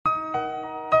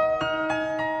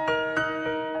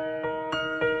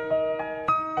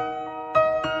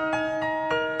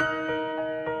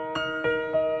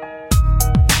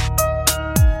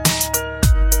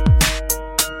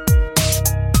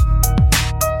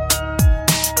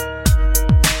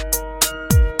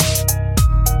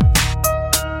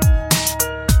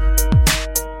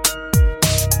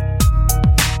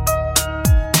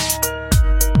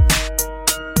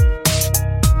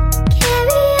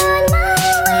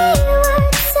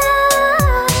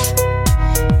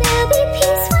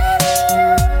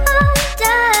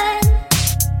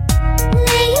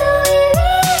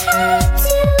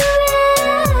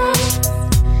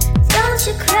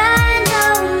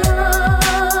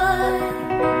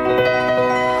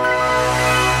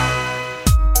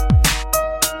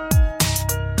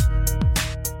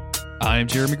I'm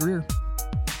Jeremy Greer.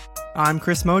 I'm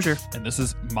Chris Mosier. And this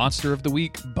is Monster of the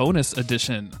Week Bonus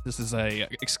Edition. This is a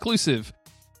exclusive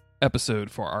episode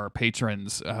for our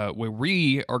patrons where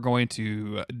we are going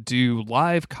to do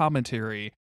live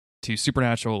commentary to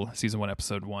Supernatural Season 1,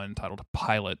 Episode 1, titled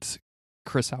Pilot.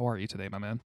 Chris, how are you today, my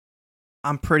man?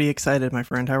 I'm pretty excited, my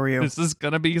friend. How are you? This is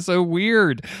going to be so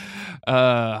weird.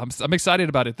 I'm excited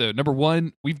about it, though. Number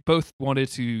one, we've both wanted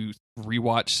to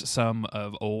rewatch some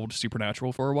of old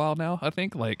Supernatural for a while now, I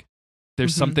think. Like,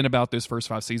 there's something about those first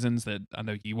 5 seasons that I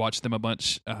know you watched them a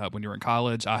bunch when you were in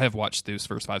college. I have watched those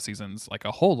first 5 seasons like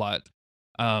a whole lot.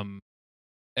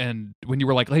 And when you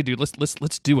were like, "Hey, dude,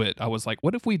 let's do it," I was like,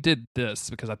 "What if we did this?"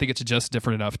 Because I think it's just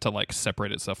different enough to like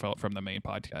separate itself out from the main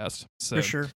podcast. So, for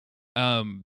sure.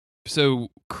 So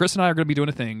Chris and I are going to be doing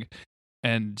a thing,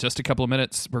 and just a couple of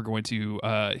minutes, we're going to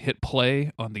hit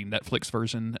play on the Netflix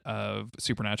version of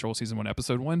Supernatural Season 1,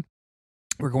 Episode 1.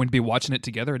 We're going to be watching it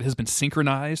together. It has been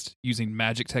synchronized using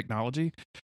magic technology.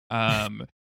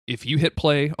 If you hit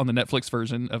play on the Netflix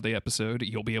version of the episode,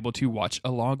 you'll be able to watch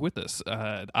along with us.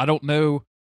 I don't know.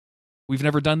 We've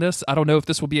never done this. I don't know if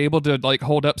this will be able to like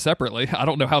hold up separately. I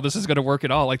don't know how this is going to work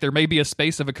at all. Like there may be a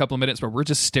space of a couple of minutes where we're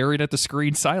just staring at the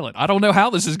screen silent. I don't know how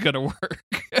this is going to work.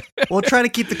 We'll try to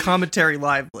keep the commentary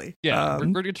lively. Yeah, we're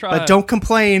going to try. But don't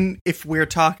complain if we're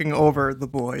talking over the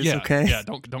boys, okay? Yeah,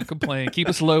 don't complain. Keep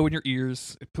us low in your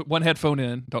ears. Put one headphone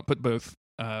in. Don't put both.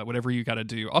 Whatever you got to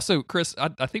do. Also, Chris,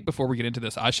 I think before we get into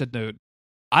this, I should note,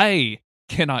 I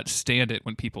cannot stand it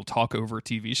when people talk over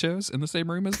TV shows in the same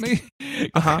room as me.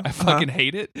 I fucking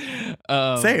hate it.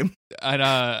 Same.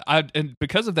 And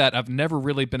because of that, I've never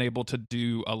really been able to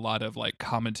do a lot of like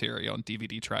commentary on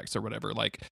DVD tracks or whatever.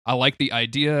 Like I like the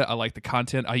idea, I like the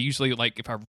content. I usually like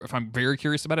if I'm very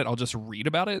curious about it, I'll just read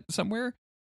about it somewhere.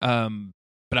 But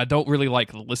I don't really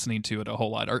like listening to it a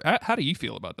whole lot. Or how do you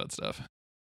feel about that stuff?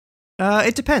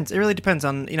 It depends. It really depends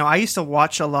on, I used to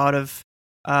watch a lot of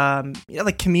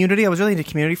like Community. I was really into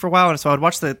Community for a while, and so I'd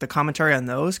watch the commentary on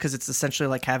those because it's essentially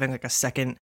like having like a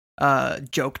second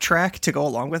joke track to go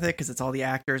along with it because it's all the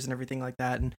actors and everything like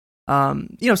that. And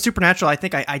Supernatural, I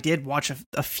think I did watch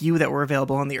a few that were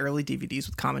available on the early DVDs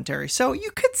with commentary, so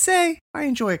you could say I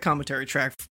enjoy a commentary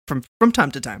track from time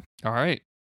to time. All right.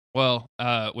 Well,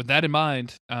 with that in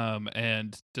mind,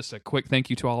 and just a quick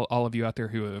thank you to all of you out there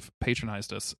who have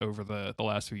patronized us over the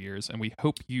last few years, and we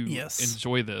hope you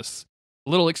enjoy this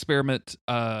little experiment.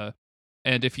 And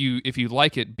if you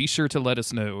like it, be sure to let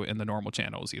us know in the normal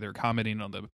channels, either commenting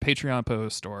on the Patreon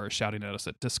post or shouting at us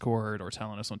at Discord or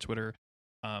telling us on Twitter.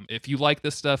 If you like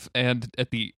this stuff, and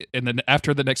then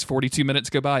after the next 42 minutes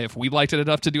go by, if we liked it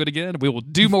enough to do it again, we will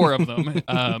do more of them.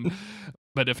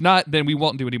 But if not, then we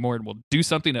won't do any more, and we'll do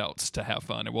something else to have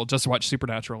fun, and we'll just watch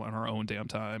Supernatural on our own damn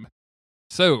time.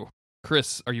 So,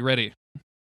 Chris, are you ready?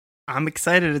 I'm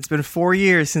excited. It's been 4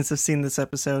 years since I've seen this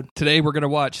episode. Today we're going to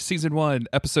watch Season 1,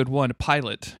 Episode 1,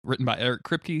 Pilot, written by Eric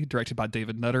Kripke, directed by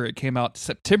David Nutter. It came out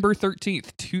September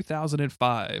 13th,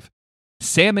 2005.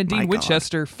 Sam and Dean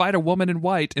Winchester fight a woman in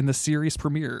white in the series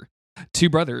premiere. 2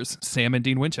 brothers, Sam and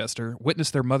Dean Winchester,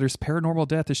 witness their mother's paranormal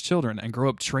death as children and grow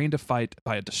up trained to fight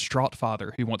by a distraught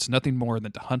father who wants nothing more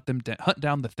than to hunt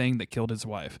down the thing that killed his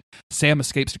wife. Sam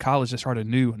escapes to college to start a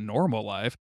new, normal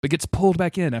life, but gets pulled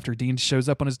back in after Dean shows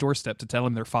up on his doorstep to tell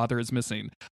him their father is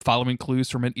missing. Following clues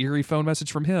from an eerie phone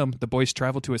message from him, the boys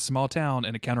travel to a small town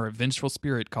and encounter a vengeful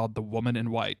spirit called the Woman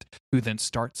in White, who then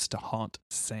starts to haunt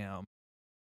Sam.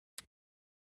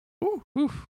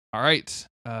 Ooh. All right,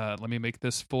 let me make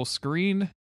this full screen.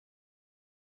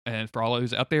 And for all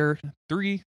those out there,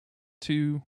 3,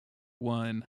 2,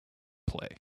 1, play.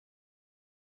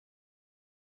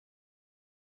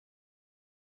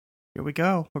 Here we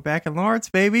go. We're back in Lawrence,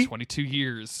 baby. 22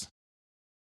 years.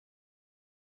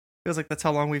 Feels like that's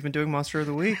how long we've been doing Monster of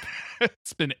the Week.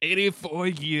 It's been 84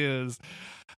 years.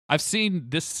 I've seen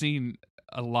this scene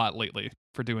a lot lately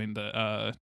for doing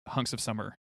the Hunks of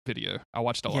Summer video. I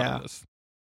watched a lot of this.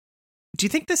 Do you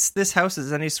think this house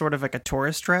is any sort of like a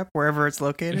tourist trap wherever it's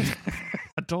located?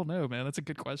 I don't know, man. That's a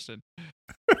good question.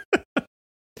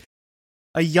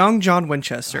 A young John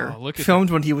Winchester filmed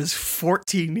when he was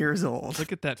 14 years old.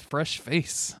 Look at that fresh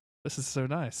face. This is so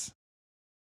nice.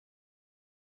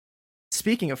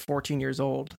 Speaking of 14 years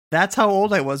old, that's how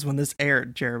old I was when this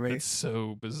aired, Jeremy. It's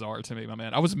so bizarre to me, my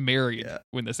man. I was married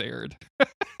when this aired.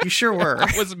 You sure were.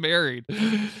 I was married.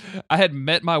 I had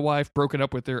met my wife, broken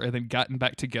up with her, and then gotten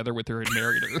back together with her and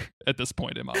married her at this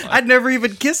point in my life. I'd never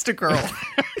even kissed a girl.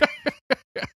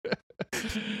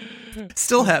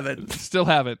 Still haven't. Still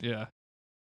haven't, yeah.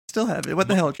 Still haven't. What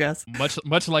the hell, Jess?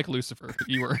 Much like Lucifer.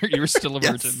 You were still a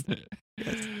virgin.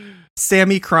 Yes.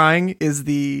 Sammy crying is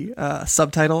the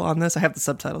subtitle on this. I have the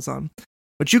subtitles on.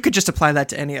 But you could just apply that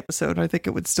to any episode. I think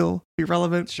it would still be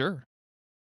relevant. Sure.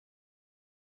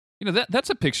 You know, that's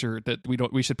a picture that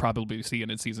we should probably be seeing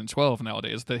in season 12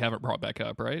 nowadays. They haven't brought back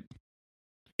up, right?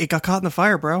 It got caught in the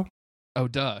fire, bro. Oh,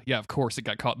 duh. Yeah, of course it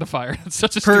got caught in the fire. It's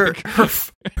such a her stupid...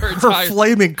 Her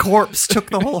flaming corpse took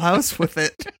the whole house with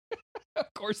it.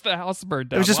 Of course the house burned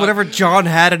down. It was just whatever John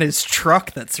had in his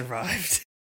truck that survived.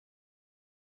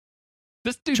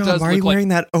 This dude John, does why are look you wearing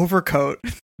that overcoat?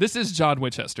 This is John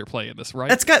Winchester playing this, right?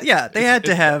 They had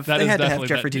to have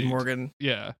Jeffrey Dean Dean Morgan.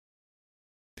 Yeah.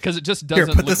 Because it just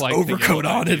doesn't put look this like overcoat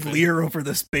on and leer over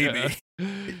this baby.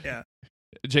 Yeah.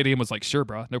 JDM was like, sure,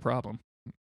 bro, no problem.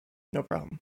 No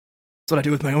problem. That's what I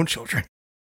do with my own children.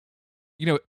 You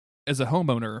know, as a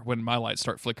homeowner, when my lights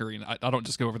start flickering, I don't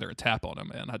just go over there and tap on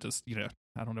them, man. I just,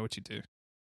 I don't know what you do.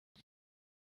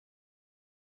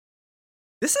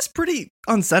 This is pretty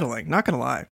unsettling, not gonna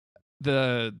lie.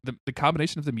 The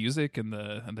combination of the music and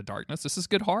the darkness, this is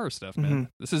good horror stuff, man.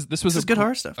 Mm-hmm. This was good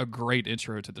horror stuff. A great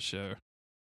intro to the show.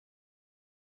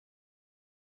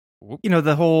 Whoop. You know,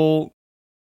 the whole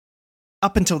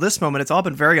up until this moment, it's all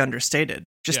been very understated.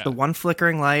 Just the one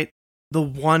flickering light, the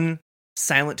one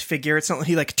silent figure. It's not like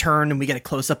he like turned and we get a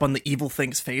close up on the evil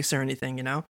thing's face or anything, you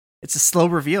know? It's a slow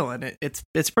reveal, and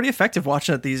it's pretty effective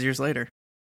watching it these years later.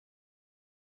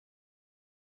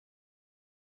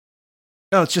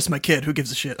 Oh, it's just my kid. Who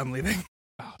gives a shit? I'm leaving.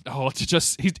 Oh, it's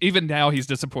just even now he's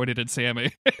disappointed in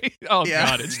Sammy. Oh yeah.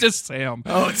 God, it's just Sam.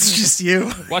 Oh, it's just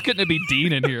you. Why couldn't it be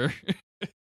Dean in here?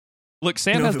 Look,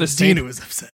 Sam has the same. Dean who was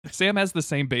upset. Sam has the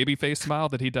same baby face smile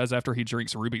that he does after he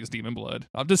drinks Ruby's demon blood.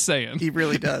 I'm just saying. He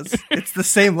really does. It's the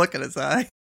same look in his eye.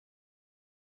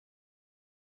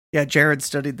 Yeah, Jared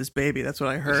studied this baby. That's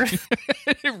what I heard.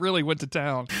 It really went to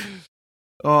town.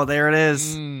 Oh, there it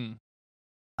is.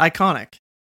 Iconic.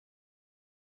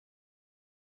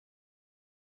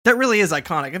 That really is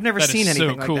iconic. I've never seen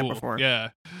anything like that before. Yeah.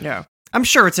 Yeah. I'm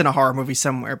sure it's in a horror movie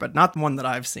somewhere, but not one that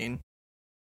I've seen.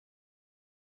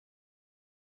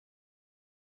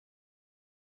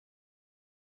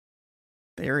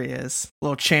 There he is.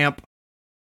 Little champ.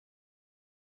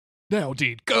 Now,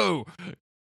 Dean, go!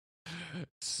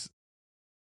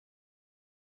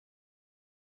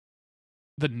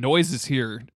 The noises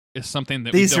here is something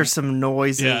that these are some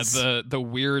noises. Yeah, the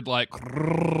weird like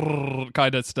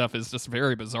kind of stuff is just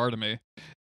very bizarre to me.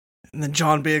 And then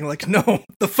John being like, "No,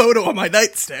 the photo on my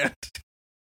nightstand."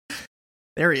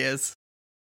 There he is.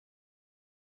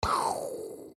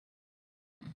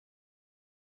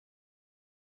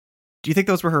 Do you think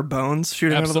those were her bones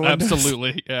shooting out of the windows?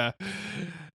 Absolutely, yeah.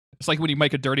 It's like when you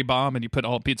make a dirty bomb and you put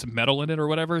all bits of metal in it or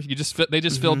whatever. They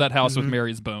just filled that house with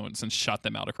Mary's bones and shot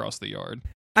them out across the yard.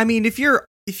 I mean, if you're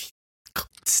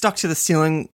stuck to the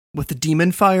ceiling with the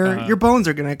demon fire, your bones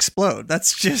are going to explode.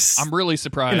 That's just... I'm really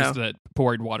surprised that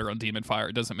pouring water on demon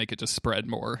fire doesn't make it just spread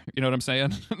more. You know what I'm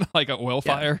saying? Like an oil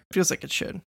fire. Feels like it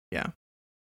should. Yeah.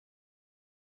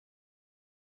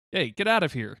 Hey, get out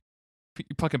of here. You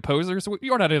fucking posers.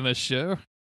 You're not in this show.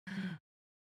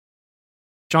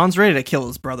 John's ready to kill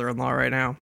his brother-in-law right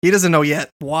now. He doesn't know yet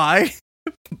why,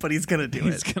 but he's going to do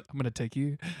it. I'm going to take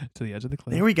you to the edge of the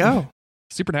cliff. There we go.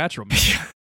 Supernatural, man.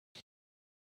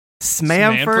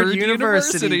 Smamford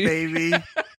University, baby.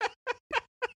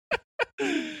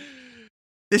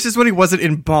 This is when he wasn't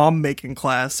in bomb-making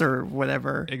class or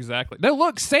whatever. Exactly. No,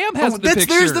 look, Sam has the picture.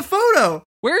 There's the photo.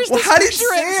 Where's the how did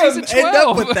Sam end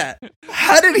up with that?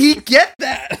 How did he get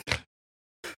that?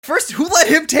 First, who let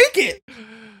him take it?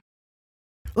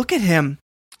 Look at him.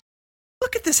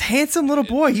 Look at this handsome little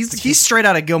boy. He's straight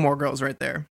out of Gilmore Girls right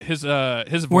there. His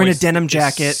voice wearing a denim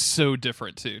jacket. Is so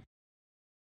different too.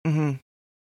 Mm-hmm.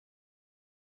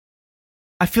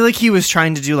 I feel like he was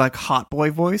trying to do like hot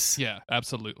boy voice. Yeah,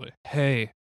 absolutely.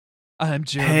 Hey, I'm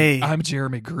Jeremy. Hey. I'm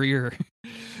Jeremy Greer.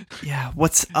 Yeah,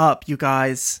 what's up, you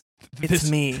guys? It's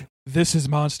me. This is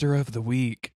Monster of the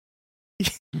Week.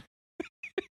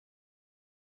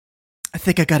 I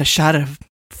think I got a shot at a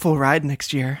full ride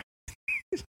next year.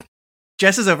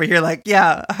 Jess is over here like,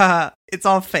 yeah, it's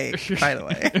all fake, by the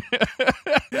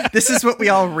way. This is what we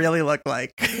all really look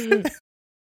like.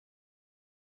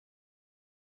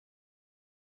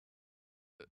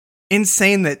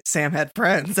 Insane that Sam had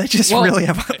friends. I just really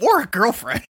have, or a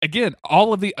girlfriend. Again,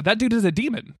 that dude is a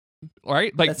demon,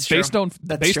 right? Like based on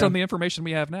the information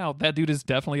we have now, that dude is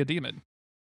definitely a demon.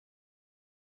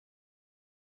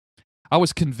 I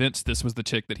was convinced this was the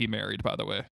chick that he married, by the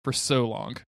way, for so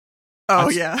long. Oh,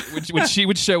 yeah. when she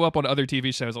would show up on other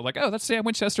TV shows, I'm like, oh, that's Sam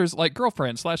Winchester's like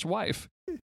girlfriend / wife.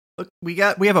 Look, we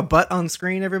have a butt on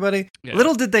screen, everybody. Yeah.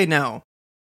 Little did they know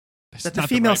that the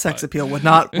female sex appeal would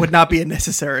not be a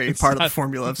necessary part of the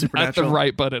formula of Supernatural. Not the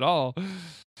right butt at all.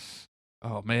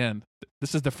 Oh man,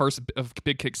 this is the first of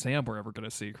Big Kick Sam we're ever going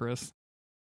to see, Chris.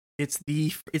 It's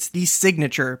the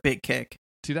signature Big Kick.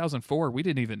 2004, we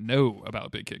didn't even know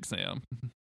about Big Kick Sam.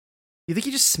 You think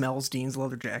he just smells Dean's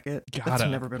leather jacket? That's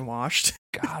never been washed.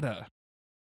 Gotta.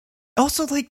 Also,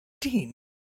 like, Dean,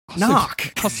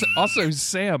 knock. Also,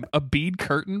 Sam, a bead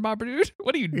curtain, my dude?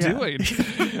 What are you doing?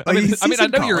 I mean, I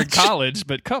know you're in college,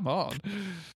 but come on.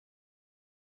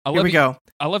 Here we go.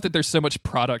 I love that there's so much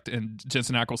product in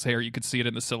Jensen Ackles' hair. You could see it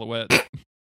in the silhouette.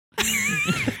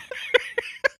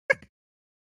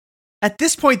 At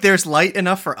this point, there's light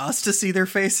enough for us to see their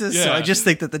faces, so I just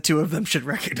think that the two of them should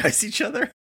recognize each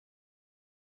other.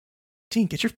 Dean,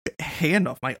 get your hand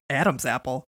off my Adam's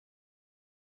apple.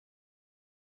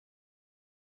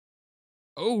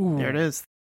 Oh. There it is.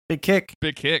 Big Kick.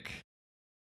 Big Kick.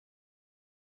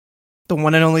 The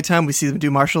one and only time we see them do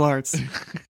martial arts.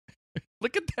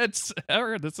 Look at that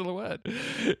hair in the silhouette.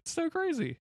 It's so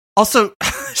crazy. Also,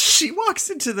 she walks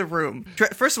into the room,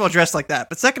 first of all, dressed like that.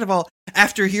 But second of all,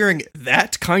 after hearing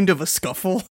that kind of a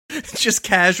scuffle, just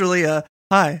casually,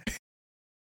 hi.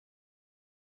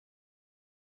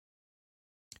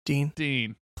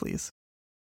 Dean, please.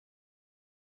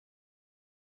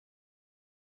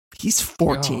 He's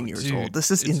 14 years old.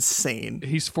 This is insane.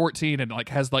 He's 14 and like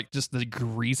has like just the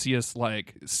greasiest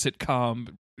like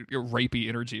sitcom rapey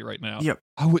energy right now. Yep.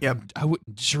 I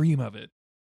wouldn't dream of it.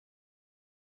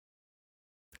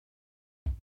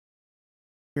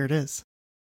 Here it is.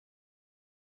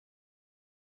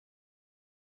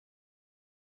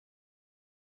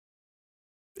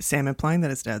 Sam implying that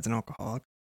his dad's an alcoholic.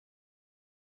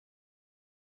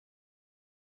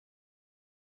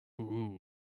 Ooh.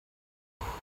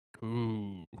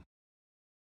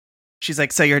 She's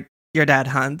like, so your dad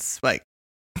hunts? Like,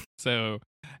 so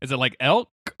is it like elk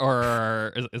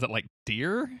or is it like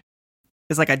deer?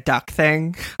 It's like a duck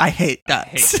thing. I hate ducks. I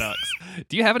hate ducks.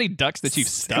 Do you have any ducks that you've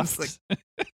stuffed?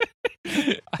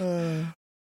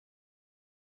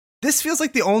 This feels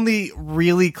like the only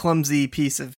really clumsy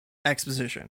piece of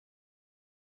exposition.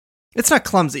 It's not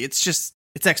clumsy. It's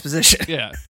exposition.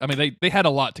 Yeah. I mean, they had a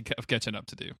lot of catching up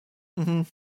to do. Mm-hmm.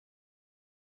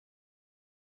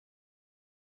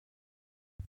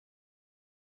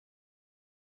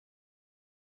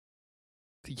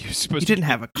 You didn't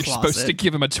have a closet. You're supposed to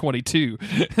give him a 22.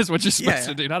 Is what you're supposed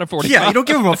to do, not a 45. Yeah, you don't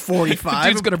give him a 45.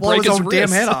 Dude's going to break his own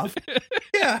wrist. Damn head off.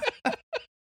 Yeah.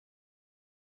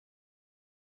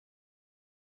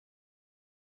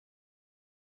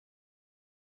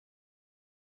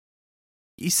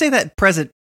 You say that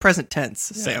present tense,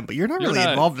 Sam, but you're not really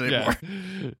involved anymore.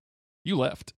 Yeah. You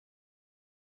left.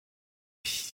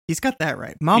 He's got that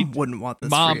right. Mom wouldn't want this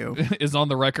for you. Mom is on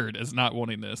the record as not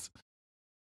wanting this.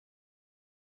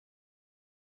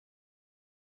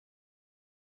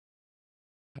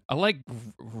 I like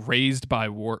raised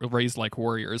like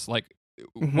warriors. Like,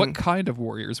 what kind of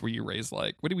warriors were you raised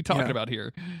like? What are we talking about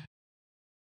here?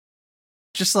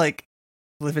 Just like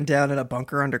living down in a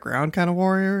bunker underground kind of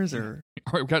warriors, or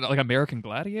we got like American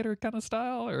Gladiator kind of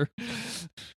style, or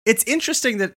it's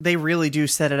interesting that they really do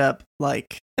set it up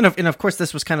like, and of course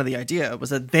this was kind of the idea,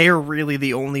 was that they're really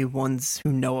the only ones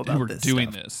who know about this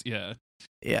doing stuff. This.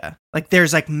 Yeah. Like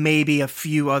there's like maybe a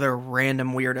few other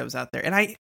random weirdos out there,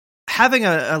 and having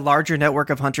a larger network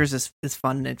of hunters is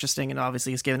fun and interesting, and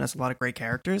obviously has given us a lot of great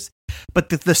characters. But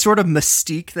the sort of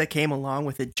mystique that came along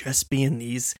with it just being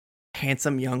these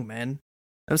handsome young men,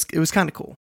 it was kind of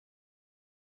cool.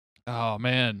 Oh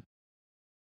man,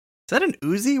 is that an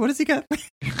Uzi? What does he got?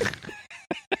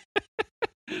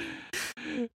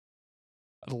 I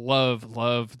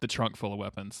love the trunk full of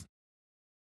weapons.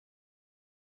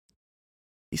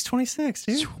 He's 26,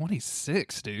 dude.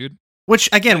 26, dude. Which,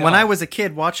 again, when I was a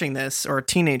kid watching this, or a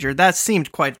teenager, that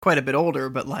seemed quite a bit older,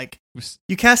 but, like,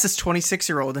 you cast this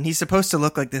 26-year-old, and he's supposed to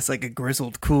look like this, like, a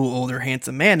grizzled, cool, older,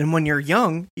 handsome man, and when you're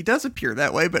young, he does appear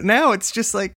that way, but now it's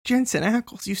just like, Jensen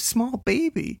Ackles, you small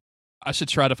baby. I should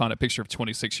try to find a picture of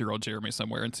 26-year-old Jeremy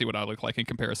somewhere and see what I look like in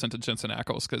comparison to Jensen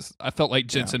Ackles, because I felt like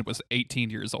Jensen was 18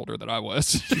 years older than I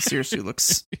was. He seriously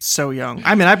looks so young.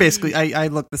 I mean, I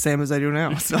look the same as I do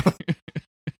now, so...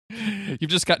 You've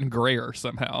just gotten grayer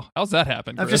somehow. How's that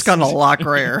happen, Chris? I've just gotten a lot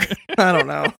grayer. I don't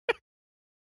know.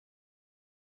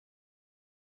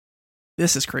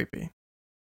 This is creepy.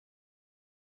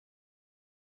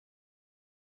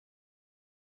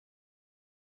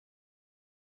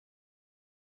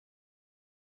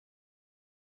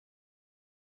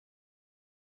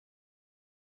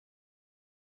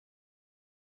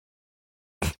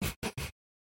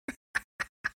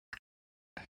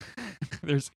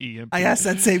 There's EMP. I ask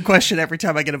that same question every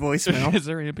time I get a voicemail. Is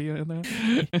there EMP in there?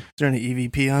 Is there any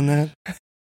EVP on that?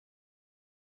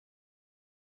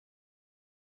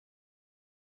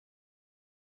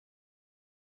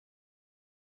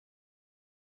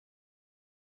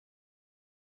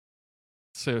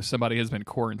 So somebody has been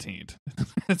quarantined.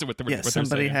 That's what Yes, what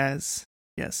somebody saying. has.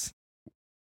 Yes.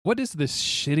 What is this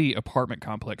shitty apartment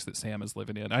complex that Sam is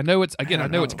living in? I know it's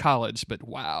it's college, but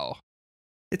wow.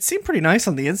 It seemed pretty nice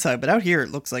on the inside, but out here it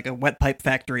looks like a wet pipe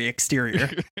factory exterior.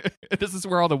 This is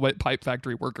where all the wet pipe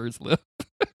factory workers live.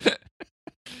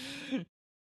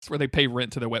 It's where they pay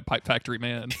rent to the wet pipe factory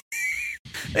man.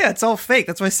 Yeah, it's all fake.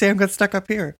 That's why Sam got stuck up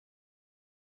here.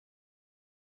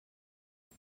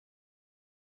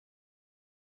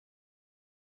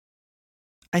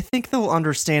 I think they'll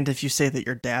understand if you say that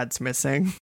your dad's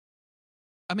missing.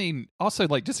 I mean, also,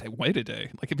 like, just wait a day.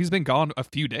 Like, if he's been gone a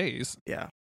few days. Yeah.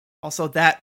 Also,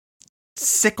 that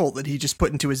sickle that he just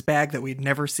put into his bag that we'd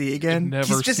never see again.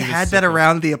 He's just had that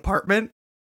around the apartment.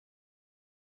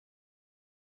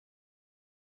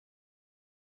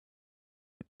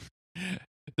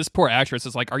 This poor actress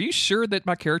is like, are you sure that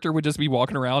my character would just be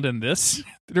walking around in this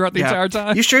throughout the entire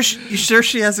time? You sure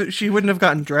she wouldn't have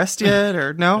gotten dressed yet?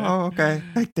 Or no? Oh, okay.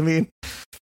 I mean,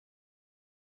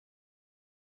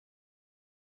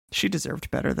 she deserved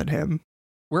better than him.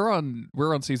 We're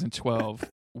on season 12.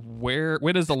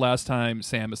 When is the last time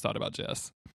Sam has thought about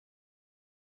Jess?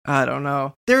 I don't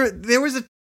know. There was an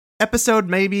episode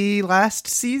maybe last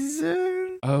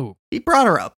season. Oh. He brought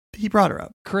her up.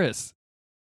 Chris.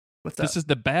 What's up? This is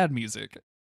the bad music.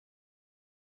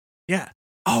 Yeah.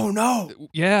 Oh, no.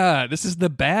 Yeah, this is the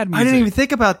bad music. I didn't even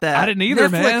think about that. I didn't either,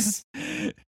 Netflix.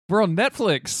 man. We're on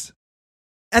Netflix.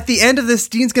 At the end of this,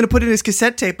 Dean's going to put in his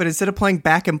cassette tape, but instead of playing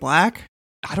Back in Black,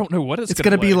 I don't know what it's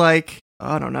going to be like.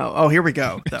 I don't know. Oh, here we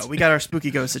go. Though we got our spooky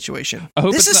ghost situation.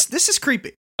 This is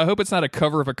creepy. I hope it's not a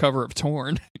cover of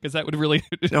Torn, because that would really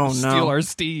steal our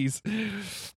steez.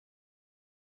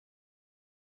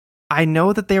 I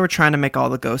know that they were trying to make all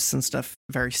the ghosts and stuff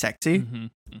very sexy. Mm-hmm,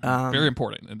 mm-hmm. Very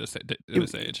important in this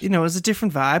age. You know, it was a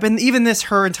different vibe. And even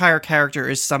her entire character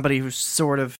is somebody who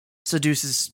sort of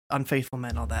seduces unfaithful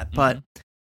men, all that. But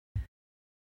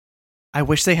I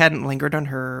wish they hadn't lingered on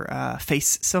her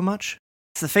face so much.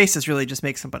 The faces really just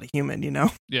make somebody human, you know?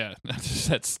 Yeah,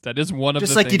 that is one of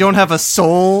just the like things. You don't have a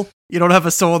soul. You don't have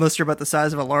a soul unless you're about the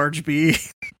size of a large bee.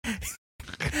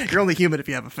 You're only human if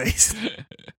you have a face.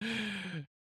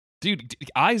 Dude,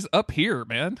 eyes up here,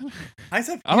 man. Eyes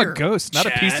up here. I'm a ghost, not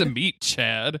Chad. a piece of meat,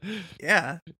 Chad.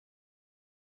 Yeah.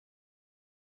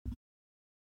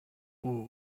 Ooh.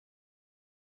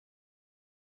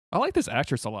 I like this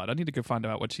actress a lot. I need to go find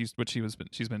out what she's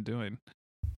been doing.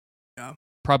 Yeah.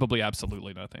 Probably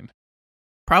absolutely nothing.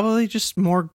 Probably just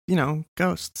more,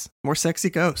 ghosts. More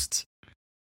sexy ghosts.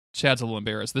 Chad's a little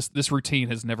embarrassed. This routine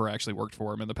has never actually worked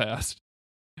for him in the past.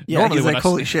 Yeah, normally he's like,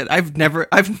 holy shit, this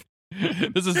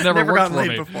has never worked gotten for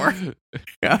laid me before.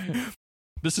 Yeah.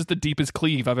 This is the deepest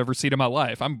cleave I've ever seen in my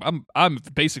life. I'm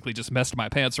basically just messed my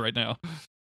pants right now.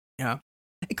 Yeah.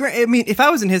 I mean, if I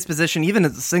was in his position, even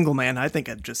as a single man, I think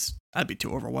I'd be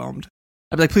too overwhelmed.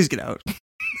 I'd be like, please get out.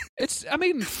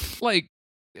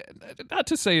 Not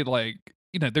to say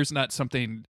there's not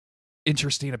something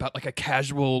interesting about like a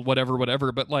casual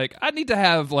whatever, but like I need to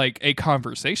have like a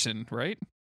conversation, right?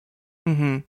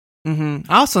 Mm-hmm.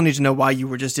 Mm-hmm. I also need to know why you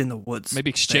were just in the woods. Maybe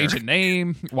exchange a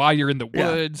name, why you're in the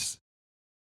woods.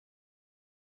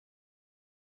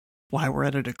 Why we're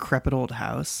at a decrepit old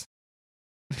house.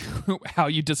 How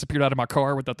you disappeared out of my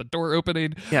car without the door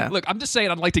opening. Yeah. Look, I'm just saying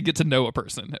I'd like to get to know a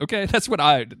person, okay? That's what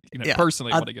I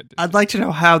personally want to get to. I'd like to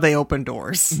know how they open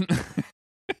doors.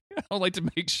 I'd like to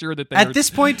make sure that at this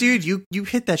point, dude, you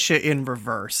hit that shit in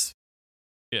reverse.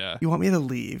 Yeah. You want me to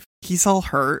leave? He's all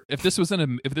hurt. If this was in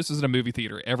a movie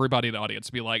theater, everybody in the audience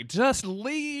would be like, just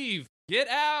leave. Get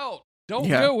out. Don't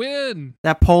go in.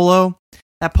 That polo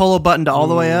buttoned all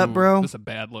the way up, bro. That's a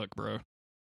bad look, bro.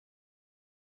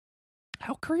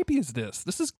 How creepy is this?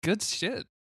 This is good shit.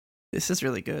 This is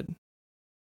really good.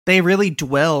 They really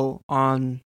dwell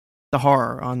on the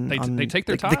horror, they take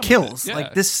their time. The kills. Yeah.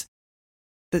 Like this,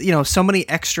 so many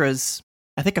extras.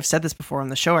 I think I've said this before on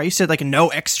the show. I used to like no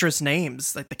extras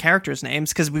names, like the characters'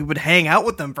 names, because we would hang out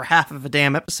with them for half of a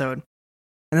damn episode.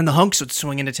 And then the hunks would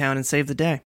swing into town and save the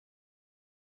day.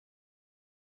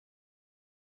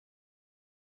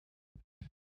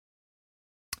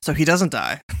 So he doesn't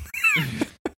die.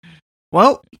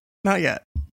 Well, not yet.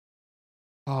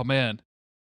 Oh, man.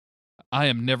 I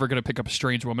am never going to pick up a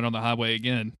strange woman on the highway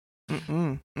again.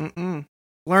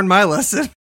 Learn my lesson.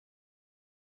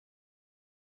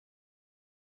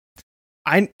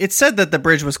 It said that the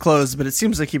bridge was closed, but it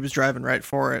seems like he was driving right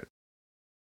for it.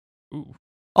 Ooh.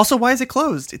 Also, why is it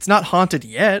closed? It's not haunted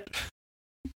yet.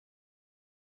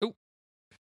 Ooh.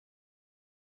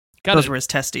 Those were his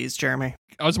testes, Jeremy.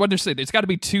 I was wondering, it's got to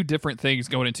be two different things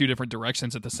going in two different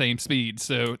directions at the same speed.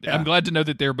 So yeah. I'm glad to know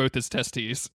that they're both his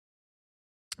testes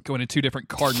going in two different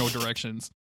cardinal directions.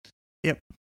 Yep.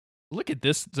 Look at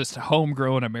this just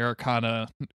homegrown Americana,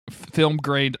 film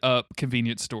grained up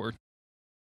convenience store.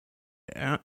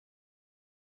 Yeah.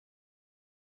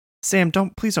 Sam,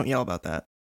 please don't yell about that.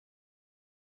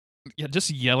 Yeah, just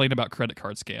yelling about credit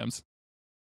card scams. Is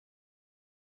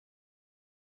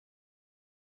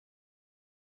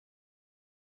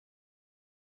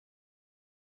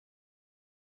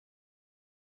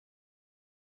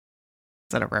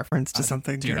that a reference to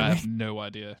something, Dude, Jeremy? I have no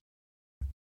idea.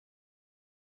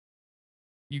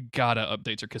 You gotta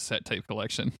update your cassette tape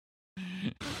collection.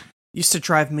 Used to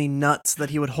drive me nuts that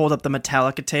he would hold up the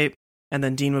Metallica tape and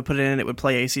then Dean would put it in and it would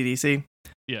play AC/DC.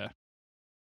 Yeah.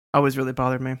 Always really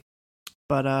bothered me.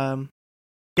 But,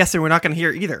 guess we're not going to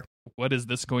hear either. What is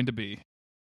this going to be?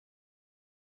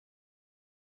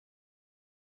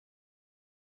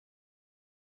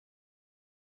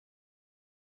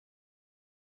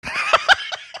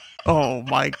 Oh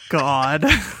my god.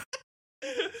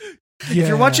 If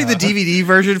you're watching the DVD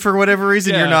version for whatever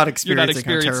reason, you're not experiencing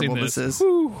how terrible this is.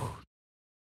 Whew.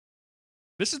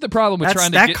 This is the problem with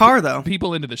trying to get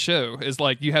people into the show, is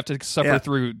like you have to suffer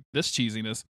through this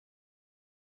cheesiness.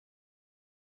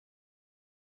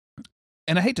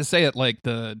 And I hate to say it, like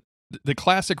the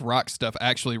classic rock stuff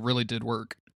actually really did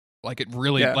work. Like it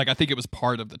really, like I think it was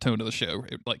part of the tone of the show.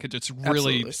 It just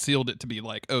really sealed it to be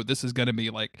like, oh, this is going to be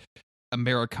like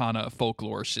Americana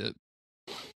folklore shit.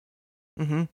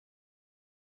 Mm-hmm.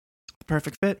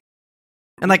 Perfect fit.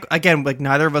 And like, again, like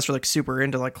neither of us are like super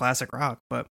into like classic rock,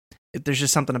 but there's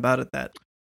just something about it that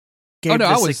gave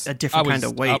this a different kind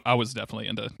of weight. I was definitely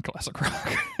into classic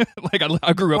rock. Like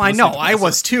I grew up. Well, I know I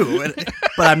was too,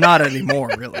 but I'm not anymore,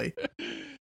 really.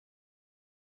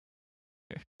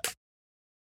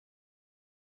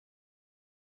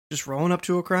 Just rolling up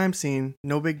to a crime scene,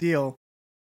 no big deal.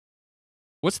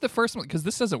 What's the first one? Because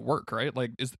this doesn't work, right?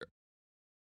 Like, is there?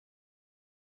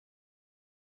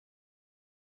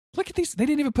 Look at these. They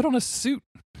didn't even put on a suit.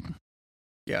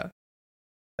 Yeah.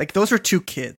 Like, those are two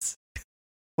kids.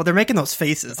 Well, they're making those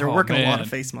faces. They're working a lot of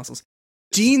face muscles.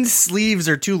 Dean's sleeves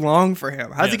are too long for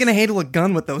him. How's he going to handle a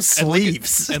gun with those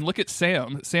sleeves? And look at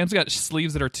Sam. Sam's got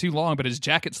sleeves that are too long, but his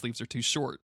jacket sleeves are too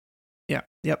short. Yeah.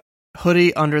 Yep.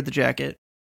 Hoodie under the jacket.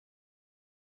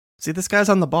 See, this guy's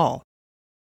on the ball.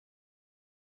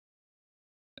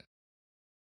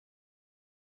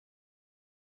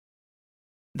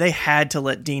 They had to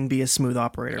let Dean be a smooth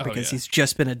operator because he's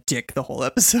just been a dick the whole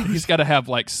episode. He's got to have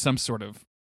like some sort of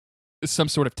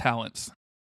talents.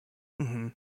 Mm-hmm.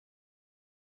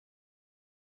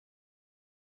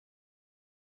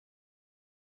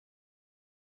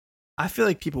 I feel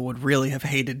like people would really have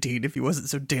hated Dean if he wasn't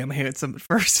so damn handsome at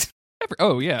first.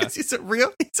 Oh yeah, he's a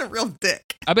real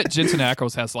dick. I bet Jensen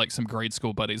Ackles has like some grade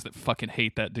school buddies that fucking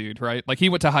hate that dude, right? Like he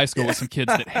went to high school with some kids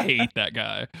that hate that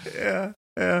guy. Yeah.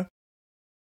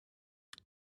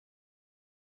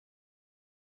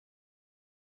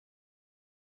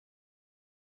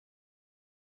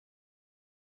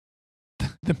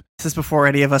 This is before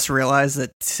any of us realized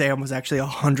that Sam was actually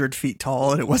 100 feet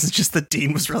tall, and it wasn't just that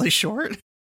Dean was really short.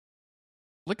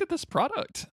 Look at this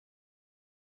product.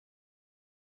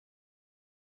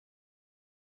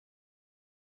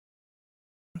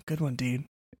 Good one, Dean.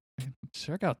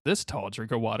 Check out this tall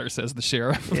drink of water, says the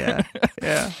sheriff.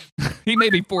 Yeah. He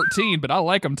may be 14, but I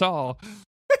like him tall.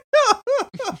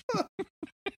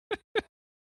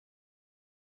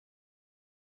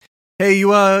 Hey,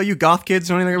 you goth kids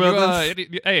know anything about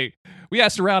this? Hey, we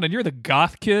asked around, and you're the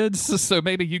goth kids, so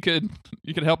maybe you could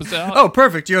help us out. Oh,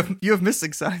 perfect. You have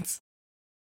missing signs.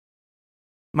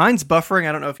 Mine's buffering.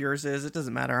 I don't know if yours is. It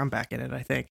doesn't matter. I'm back in it, I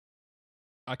think.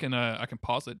 I can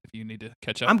pause it if you need to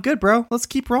catch up. I'm good, bro. Let's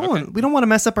keep rolling. Okay. We don't want to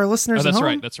mess up our listeners. That's at home.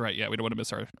 Right. That's right. Yeah, we don't want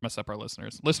to mess up our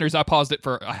listeners. Listeners, I paused it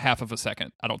for a half of a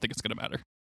second. I don't think it's going to matter.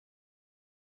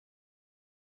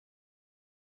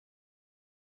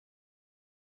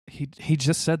 He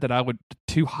just said that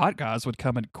two hot guys would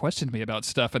come and question me about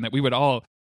stuff, and that we would all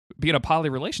be in a poly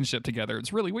relationship together.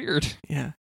 It's really weird.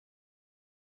 Yeah.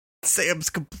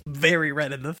 Sam's very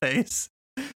red in the face.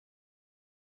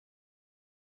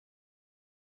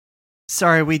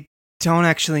 Sorry, we don't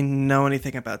actually know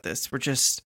anything about this. We're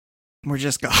just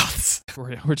goths.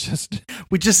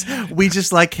 We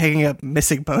just like hanging up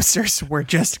missing posters. We're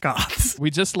just goths. We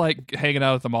just like hanging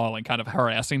out at the mall and kind of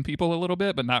harassing people a little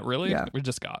bit, but not really. Yeah. We're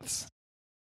just goths.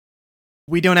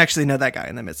 We don't actually know that guy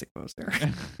in the missing poster.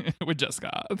 We just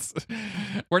got.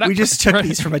 We just took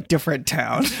these from a different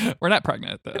town. We're not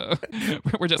pregnant though.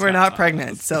 We're not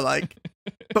pregnant, so like,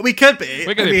 but we could be.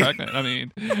 We could be pregnant. I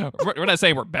mean, we're not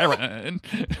saying we're barren.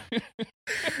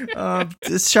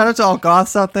 Shout out to all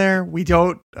goths out there. We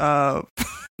don't. We're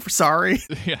sorry.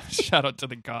 Yeah. Shout out to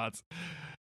the gods.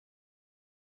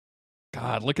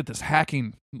 God, look at this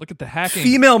hacking. Look at the hacking.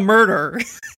 Female murder.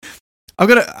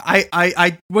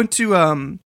 I went to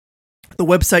the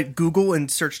website Google and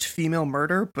searched female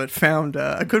murder, but found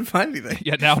I couldn't find anything.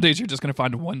 Yeah, nowadays you're just gonna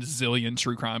find 1 zillion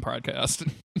true crime podcasts.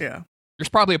 Yeah. There's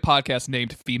probably a podcast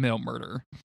named Female Murder.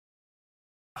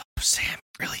 Oh, Sam,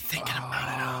 really thinking about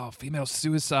it. Oh, female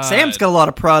suicide. Sam's got a lot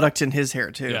of product in his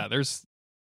hair too. Yeah,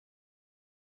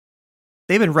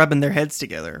 they've been rubbing their heads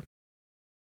together.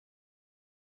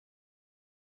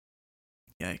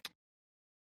 Yikes.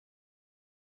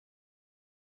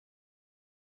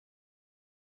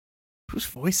 Whose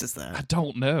voice is that? I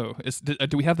don't know.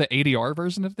 Do we have the ADR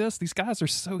version of this? These guys are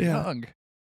so young.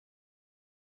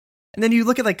 And then you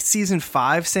look at like season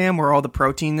 5, Sam, where all the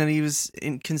protein that he was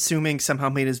consuming somehow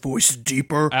made his voice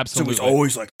deeper. Absolutely. So he's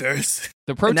always like this.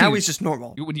 The protein, and now he's just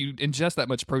normal. When you ingest that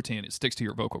much protein, it sticks to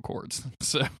your vocal cords.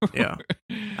 So yeah,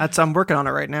 I'm working on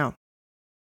it right now.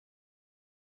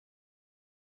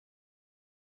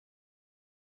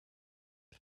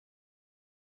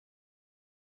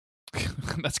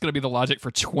 That's going to be the logic for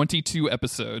 22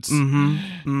 episodes. Mm-hmm.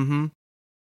 Mm-hmm.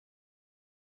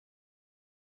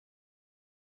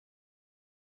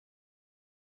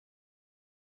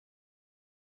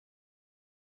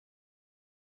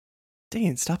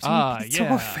 Dean, stop saying so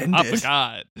offended. I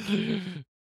forgot.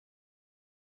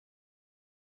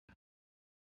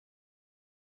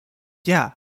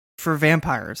 Yeah, for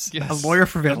vampires. Yes. A lawyer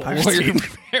for vampires.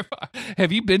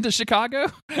 Have you been to Chicago?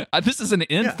 This is an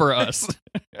in for us.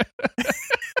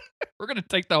 We're going to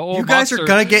take the whole You guys monster. are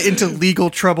going to get into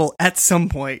legal trouble at some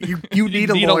point. You need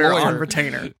a lawyer on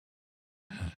retainer.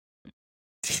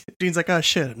 Dean's like, oh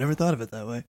shit, I've never thought of it that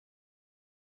way.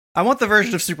 I want the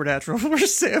version of Supernatural where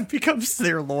Sam becomes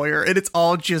their lawyer and it's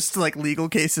all just like legal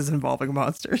cases involving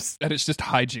monsters. And it's just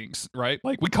hijinks, right?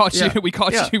 Like we caught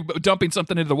you dumping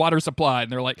something into the water supply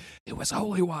and they're like, it was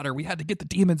holy water. We had to get the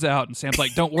demons out. And Sam's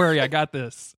like, don't worry, I got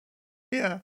this.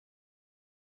 Yeah.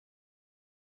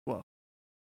 Well.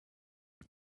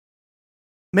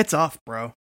 Mitts off,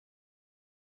 bro.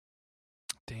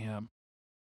 Damn.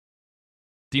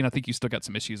 Dean, I think you still got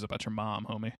some issues about your mom,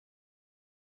 homie.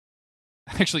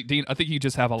 Actually, Dean, I think you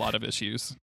just have a lot of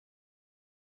issues.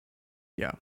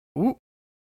 Yeah. Ooh.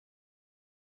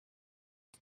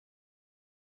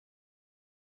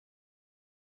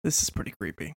 This is pretty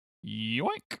creepy.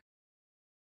 Yoink.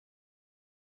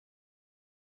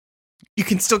 You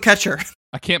can still catch her.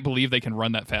 I can't believe they can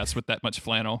run that fast with that much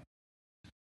flannel.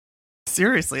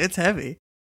 Seriously, it's heavy.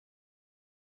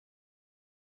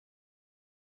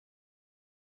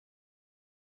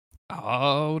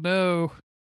 Oh, no.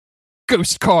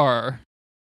 Ghost car.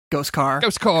 Ghost car.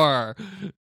 Ghost car.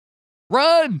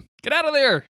 Run. Get out of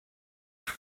there.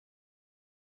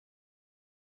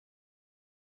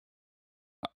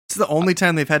 It's the only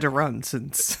time they've had to run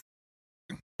since...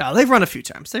 No, they've run a few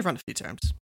times.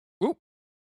 Ooh.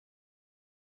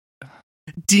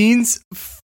 Dean's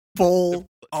full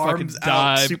arms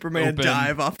out Superman open.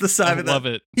 dive off the side of that. I love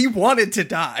it. He wanted to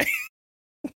die.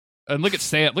 And look at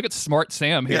Sam. Look at smart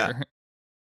Sam here. Yeah.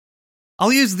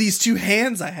 I'll use these 2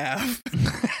 hands I have.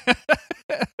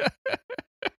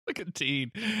 Look at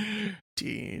Dean.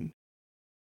 Dean.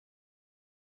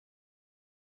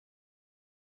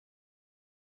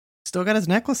 Still got his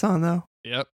necklace on, though.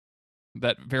 Yep.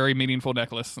 That very meaningful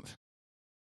necklace.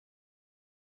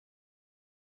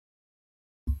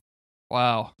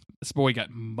 Wow. This boy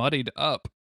got muddied up.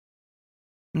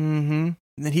 Mm-hmm. And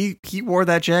then he wore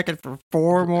that jacket for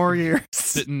 4 more years.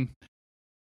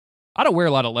 I don't wear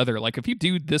a lot of leather. Like if you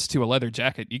do this to a leather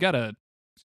jacket, you gotta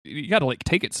like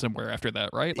take it somewhere after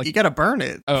that, right? Like you gotta burn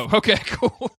it. Oh, okay,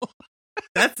 cool.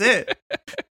 That's it.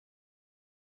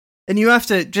 And you have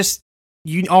to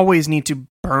you always need to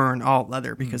burn all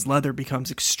leather because leather becomes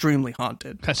extremely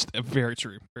haunted. That's very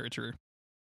true. Very true.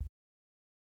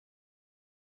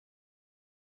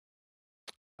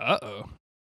 Uh-oh.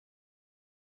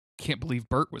 Can't believe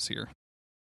Bert was here.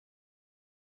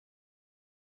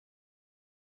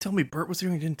 Tell me Bert was here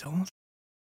and he didn't tell us?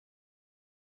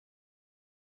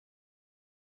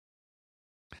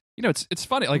 You know, it's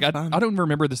funny. Like I don't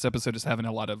remember this episode as having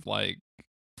a lot of like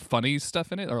funny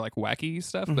stuff in it or like wacky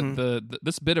stuff, but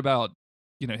this bit about,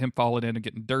 you know, him falling in and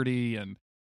getting dirty and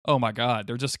oh my God,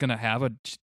 they're just gonna have a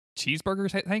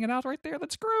cheeseburgers hanging out right there.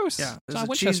 That's gross. Yeah, there's John a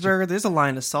Winchester. cheeseburger. There's a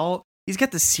line of salt. He's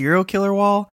got the serial killer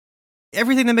wall.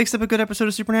 Everything that makes up a good episode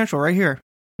of Supernatural right here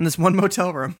in this one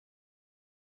motel room.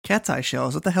 Cat's eye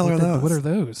shells. What the hell are those? What are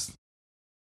those?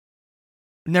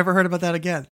 Never heard about that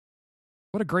again.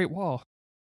 What a great wall.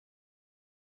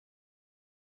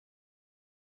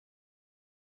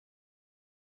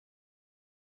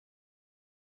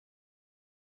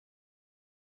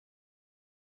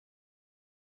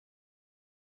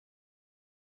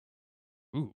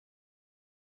 Ooh.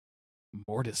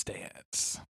 Mortis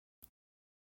dance.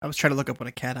 I was trying to look up what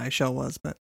a cat eye shell was,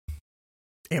 but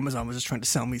Amazon was just trying to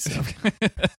sell me stuff.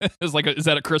 It's like, is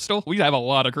that a crystal? We have a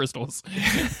lot of crystals.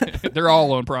 They're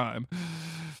all on Prime.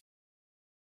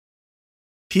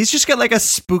 He's just got like a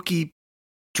spooky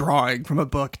drawing from a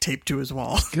book taped to his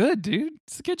wall. Good, dude.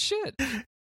 It's good shit.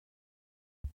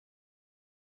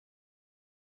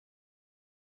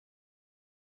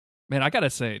 Man, I gotta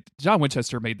say, John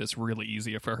Winchester made this really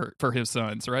easy for his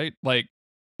sons, right? Like,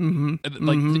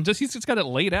 just he's just got it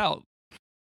laid out.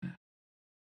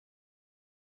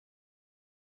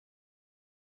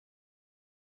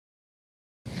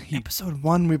 Episode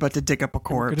 1, we're about to dig up a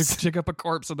corpse. We're gonna dig up a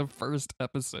corpse in the first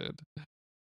episode.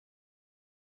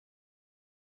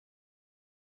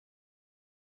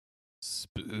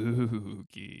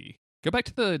 Spooky. Go back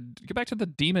to the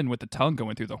demon with the tongue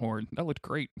going through the horn. That looked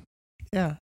great.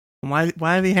 Yeah. Why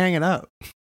are they hanging up?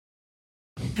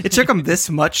 It took him this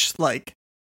much like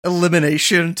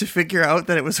elimination to figure out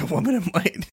that it was a woman in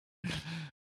white.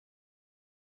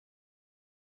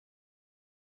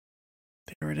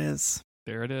 There it is.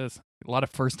 There it is. A lot of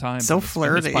first times. So in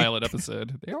flirty. this pilot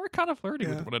episode. They are kind of flirty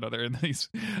with one another, and these.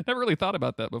 Never really thought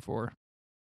about that before.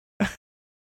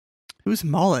 Who's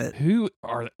Mullet? Who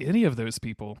are any of those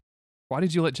people? Why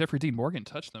did you let Jeffrey Dean Morgan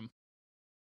touch them?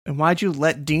 And why'd you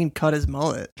let Dean cut his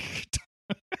mullet?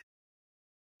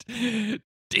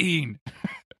 Dean.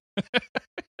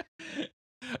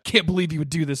 I can't believe you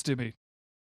would do this to me.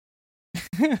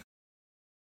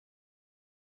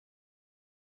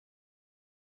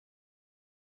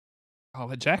 Oh,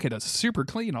 that jacket is super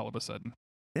clean all of a sudden.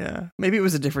 Yeah. Maybe it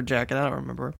was a different jacket. I don't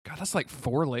remember. God, that's like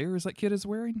 4 layers that kid is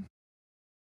wearing.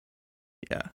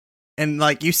 Yeah. And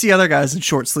like you see other guys in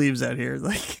short sleeves out here.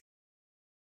 Like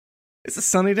it's a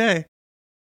sunny day.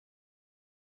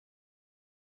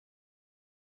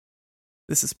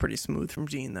 This is pretty smooth from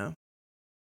Gene though.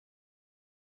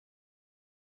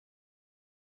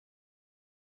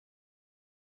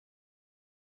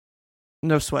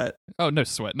 No sweat. Oh, no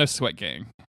sweat. No sweat gang.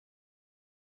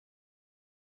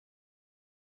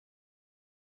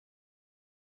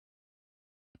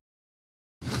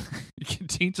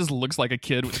 Gene just looks like a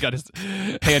kid who's got his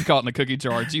hand caught in a cookie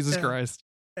jar. Jesus Christ.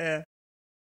 Yeah.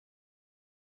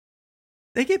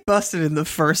 They get busted in the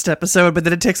first episode, but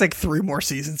then it takes like 3 more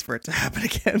seasons for it to happen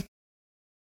again.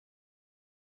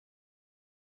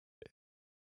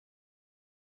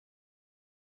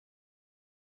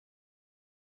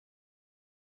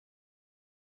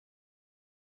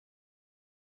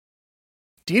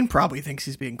 Dean probably thinks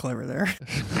he's being clever there.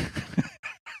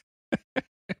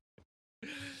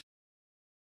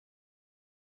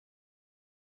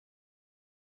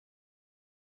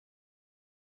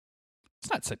 It's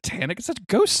not satanic. It's a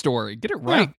ghost story. Get it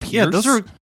right, yeah, Pierce.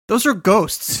 those are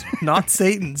ghosts, not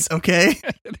Satans, okay?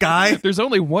 Guy. There's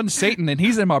only one Satan, and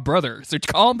he's in my brother, so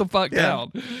calm the fuck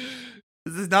down.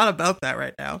 This is not about that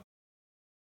right now.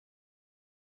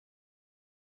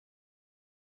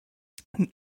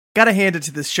 Gotta hand it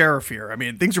to the sheriff here. I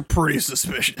mean, things are pretty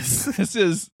suspicious. This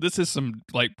is some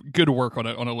like good work on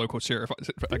a local sheriff,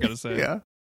 I gotta say. Yeah.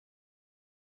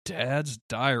 Dad's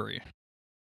diary.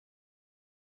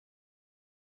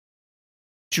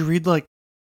 Did you read like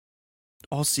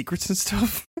all secrets and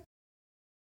stuff?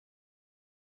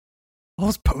 All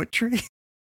his poetry?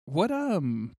 What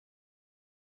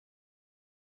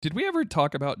did we ever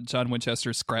talk about John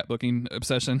Winchester's scrapbooking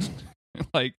obsession?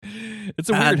 Like, it's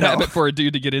a weird habit for a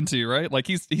dude to get into, right? Like,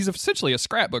 he's essentially a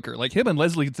scrapbooker. Like, him and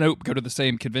Leslie Knope go to the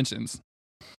same conventions.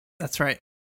 That's right.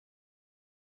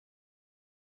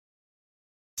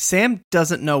 Sam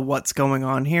doesn't know what's going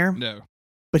on here. No.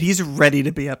 But he's ready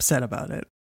to be upset about it.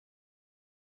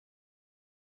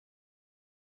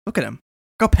 Look at him.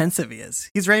 Look how pensive he is.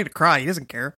 He's ready to cry. He doesn't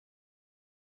care.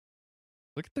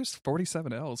 Look at those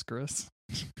 47 L's, Chris.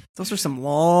 Those are some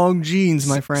long jeans,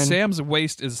 my friend. Sam's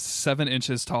waist is 7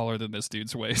 inches taller than this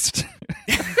dude's waist.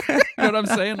 You know what I'm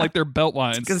saying? Like, they're belt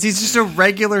lines. Because he's just a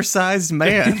regular sized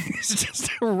man. He's just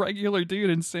a regular dude,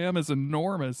 and Sam is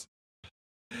enormous.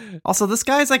 Also, this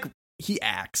guy's like, he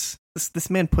acts. This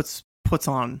man puts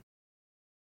on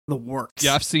the works.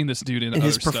 Yeah, I've seen this dude in other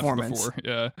his stuff performance before.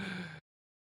 Yeah.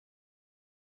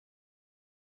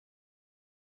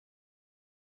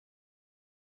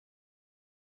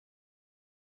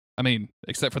 I mean,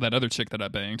 except for that other chick that I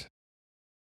banged.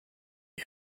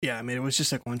 Yeah, I mean, it was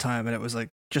just like one time, and it was like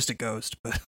just a ghost,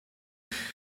 but.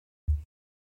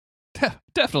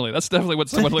 Definitely. That's definitely what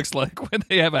someone looks like when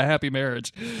they have a happy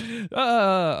marriage.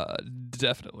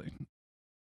 Definitely.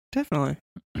 Definitely.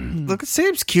 Look at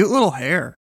Sam's cute little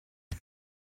hair.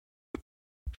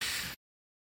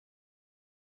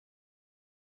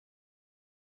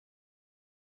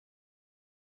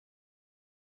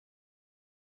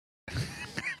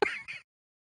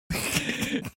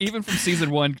 Even from season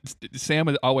 1,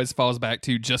 Sam always falls back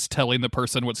to just telling the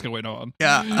person what's going on.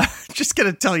 Yeah, I'm just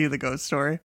gonna tell you the ghost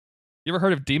story. You ever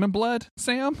heard of demon blood,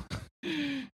 Sam?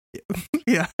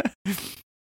 Yeah.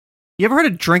 You ever heard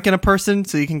of drinking a person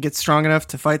so you can get strong enough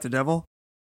to fight the devil?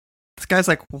 This guy's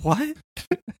like, what?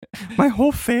 My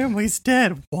whole family's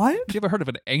dead. What? You ever heard of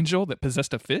an angel that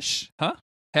possessed a fish? Huh?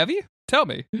 Have you? Tell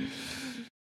me.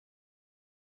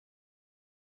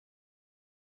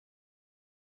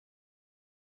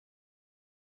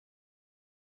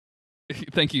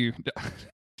 Thank you.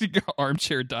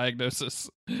 Armchair diagnosis.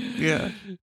 Yeah.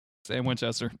 Sam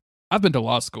Winchester. I've been to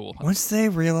law school. Once they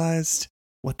realized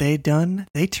what they'd done,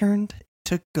 they turned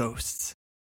to ghosts.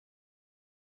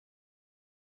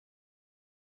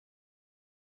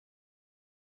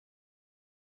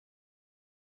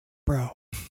 Bro.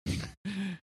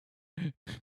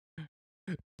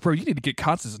 Bro, you need to get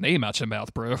Constance's name out your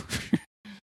mouth, bro.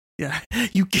 Yeah.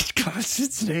 You get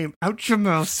Constance's name out your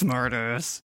mouth,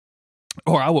 smartass.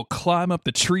 Or I will climb up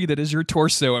the tree that is your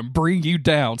torso and bring you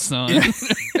down, son. Yeah.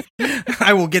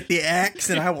 I will get the axe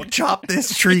and I will chop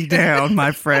this tree down,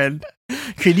 my friend.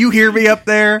 Can you hear me up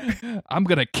there? I'm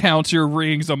going to count your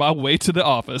rings on my way to the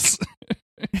office.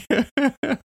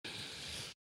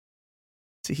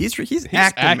 See, he's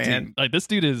acting, man. Like, this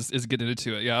dude is getting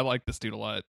into it. Yeah, I like this dude a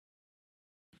lot.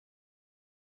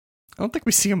 I don't think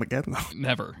we see him again, though.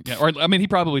 Never. Yeah. Or, I mean, he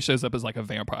probably shows up as like a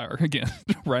vampire again,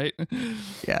 right?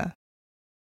 Yeah.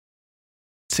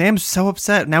 Sam's so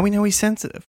upset. Now we know he's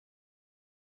sensitive.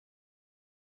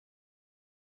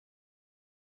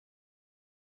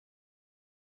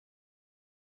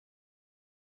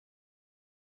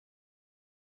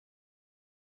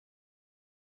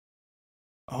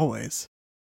 Always.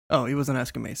 Oh, he wasn't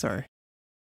asking me. Sorry.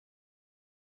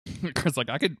 Chris, like,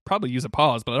 I could probably use a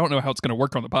pause, but I don't know how it's going to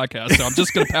work on the podcast, so I'm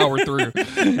just going to power through.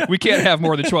 We can't have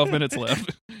more than 12 minutes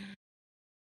left.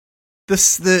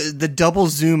 The double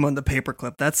zoom on the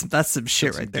paperclip. That's some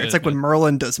shit right there. It's like when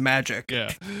Merlin does magic.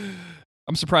 Yeah.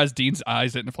 I'm surprised Dean's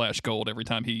eyes didn't flash gold every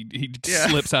time he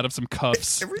slips out of some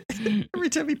cuffs. Every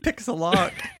time he picks a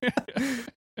lock.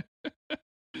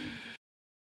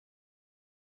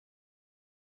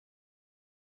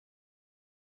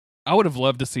 I would have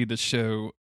loved to see this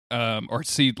show, or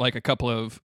see like a couple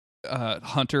of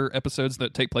Hunter episodes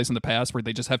that take place in the past where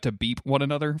they just have to beep one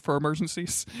another for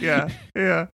emergencies. Yeah,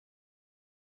 yeah.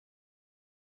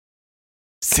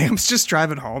 Sam's just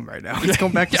driving home right now. He's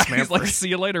going back to Stamford. He's like, see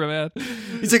you later, man.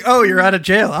 He's like, oh, you're out of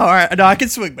jail. All right, no, I can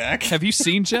swing back. Have you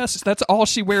seen Jess? That's all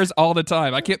she wears all the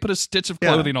time. I can't put a stitch of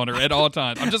clothing on her at all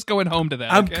times. I'm just going home to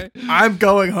that, okay? I'm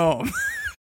going home.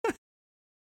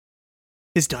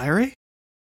 His diary?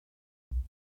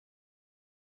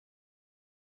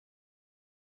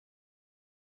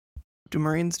 Do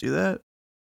Marines do that?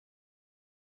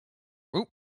 Oop.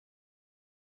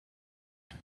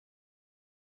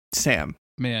 Sam.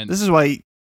 Man. This is why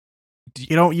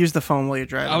you don't use the phone while you're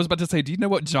driving. I was about to say, do you know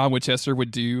what John Winchester would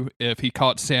do if he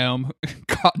caught Sam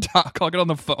talking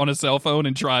on a cell phone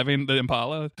and driving the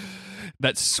Impala?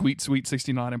 That sweet, sweet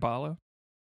 69 Impala?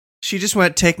 She just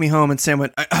went, take me home, and Sam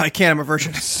went, I can't, I'm a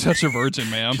virgin. Such a virgin,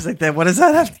 ma'am. She's like, what does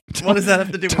that have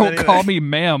to do with Don't anything? call me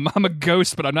ma'am. I'm a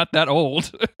ghost, but I'm not that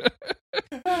old.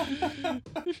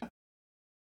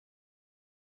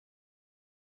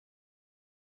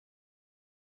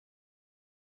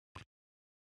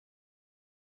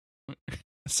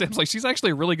 Sam's like, she's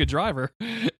actually a really good driver.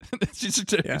 She's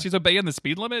obeying the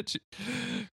speed limit.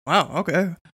 Wow,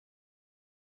 okay.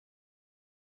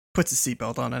 Puts a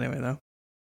seatbelt on anyway, though.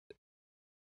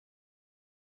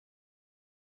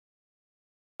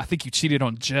 I think you cheated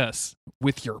on Jess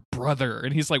with your brother.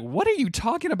 And he's like, what are you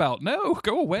talking about? No,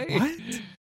 go away. What?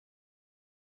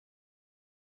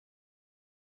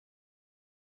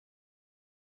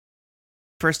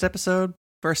 First episode,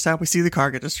 first time we see the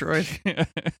car get destroyed.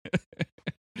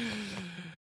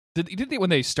 Did they, when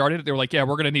they started, they were like, yeah,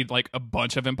 we're going to need like a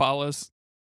bunch of Impalas?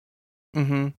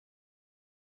 Mm-hmm.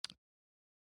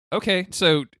 Okay,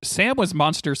 so Sam was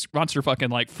monster fucking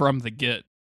like from the get.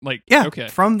 Like, Yeah, okay.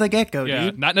 from the get-go, Yeah,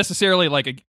 dude. not necessarily like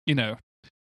a,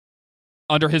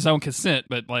 under his own consent,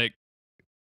 but like,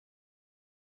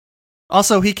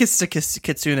 Also, he kissed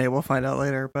Kitsune. We'll find out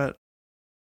later, but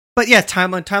yeah,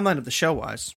 timeline of the show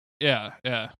wise. yeah.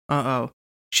 Oh,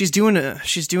 she's doing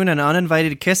an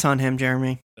uninvited kiss on him,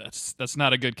 Jeremy. That's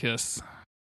not a good kiss.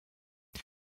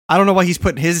 I don't know why he's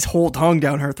putting his whole tongue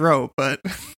down her throat, but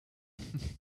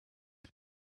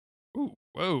Ooh,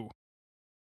 whoa.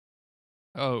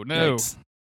 Oh no. Yikes.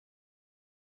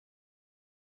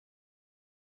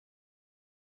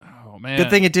 Oh man. Good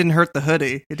thing it didn't hurt the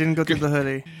hoodie. It didn't go through the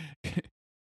hoodie.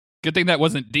 Good thing that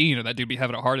wasn't Dean, or that dude be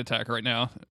having a heart attack right now.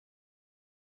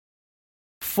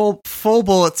 Full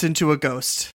bullets into a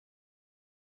ghost.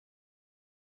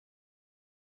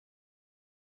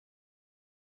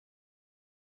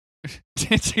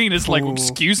 Dean is like, Ooh.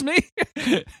 excuse me?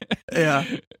 Yeah.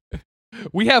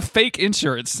 We have fake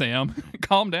insurance, Sam.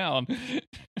 Calm down.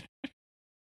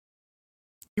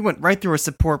 He went right through a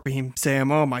support beam,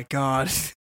 Sam. Oh my god.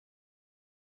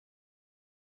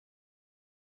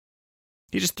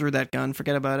 He just threw that gun.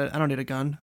 Forget about it. I don't need a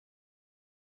gun.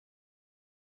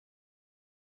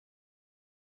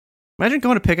 Imagine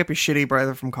going to pick up your shitty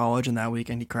brother from college and that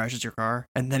weekend he crashes your car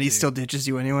and then he Dude. still ditches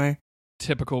you anyway.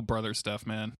 Typical brother stuff,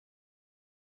 man.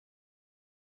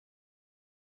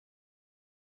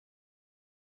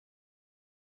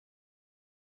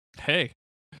 Hey,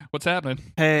 what's happening?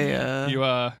 Hey, You,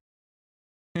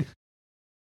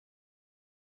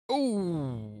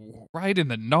 Ooh, right in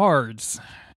the nards.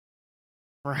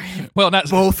 right. Well, not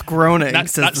Both groaning, not,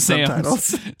 says not the Sam's.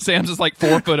 subtitles. Sam's is like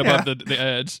 4 foot above the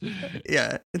edge.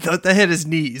 Yeah, that hit his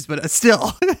knees, but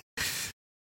still.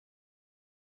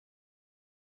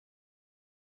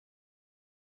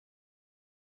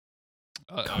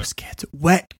 Ghost kids.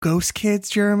 Wet ghost kids,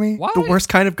 Jeremy? Why? The worst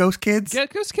kind of ghost kids? Yeah,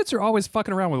 ghost kids are always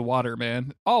fucking around with water,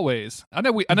 man. Always. I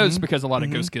know it's because a lot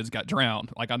of ghost kids got drowned.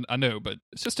 Like I know, but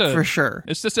it's just For sure.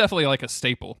 It's just definitely like a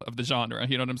staple of the genre.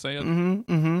 You know what I'm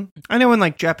saying? I know in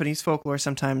like Japanese folklore,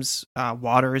 sometimes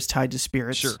water is tied to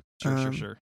spirits. Sure.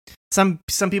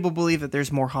 Some people believe that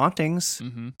there's more hauntings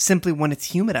simply when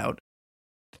it's humid out.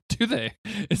 Do they?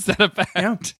 Is that a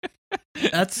fact?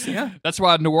 Yeah. That's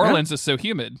why New Orleans is so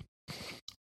humid.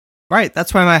 Right.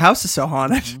 That's why my house is so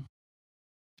haunted.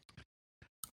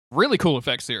 Really cool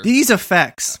effects here. These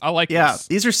effects. I like Yeah, this.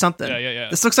 these are something. Yeah.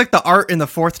 This looks like the art in the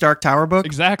Fourth Dark Tower book.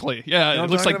 Exactly. Yeah, You know it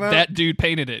looks what I'm like talking that dude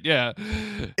painted it. Yeah.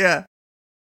 Yeah.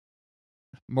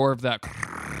 More of that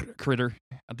critter.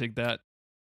 I dig that.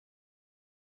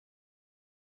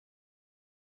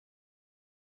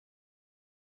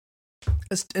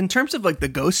 In terms of like the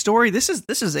ghost story, this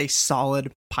is a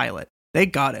solid pilot. They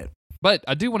got it. But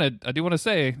I do want to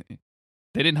say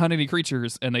they didn't hunt any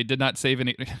creatures and they did not save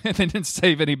any they didn't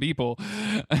save any people. You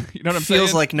know what I'm saying?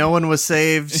 Feels like no one was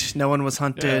saved, no one was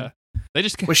hunted. Yeah. They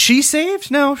just Was she saved?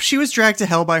 No, she was dragged to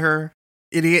hell by her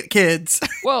idiot kids.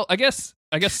 Well, I guess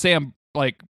Sam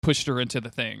like pushed her into the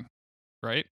thing,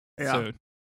 right? Yeah. So,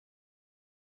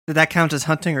 Did that count as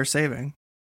hunting or saving?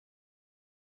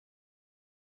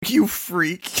 You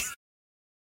freak.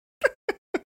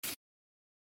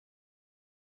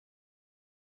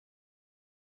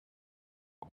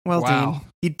 Well, wow. Dean,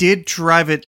 he did drive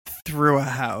it through a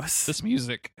house. This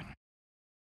music.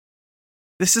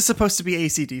 This is supposed to be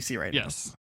AC/DC right now.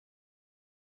 Yes.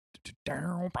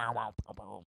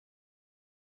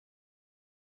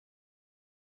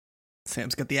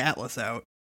 Sam's got the Atlas out.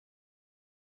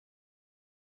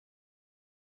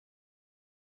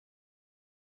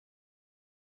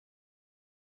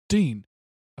 Dean,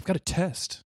 I've got a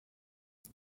test.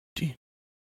 Dean,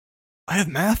 I have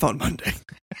math on Monday.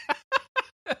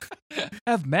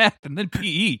 Have math and then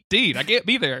PE. Dean, I can't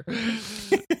be there.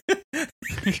 It's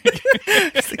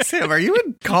like, Sam, are you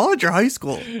in college or high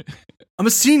school? I'm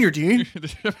a senior, Dean.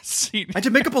 I had to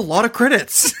make up a lot of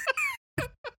credits.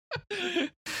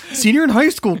 Senior in high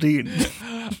school, Dean.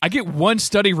 I get one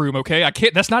study room, okay? I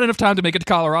can't. That's not enough time to make it to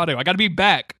Colorado. I got to be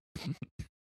back.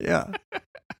 Yeah.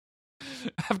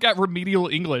 I've got remedial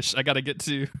English I got to get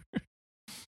to.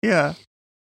 Yeah.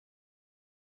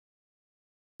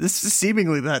 This is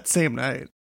seemingly that same night.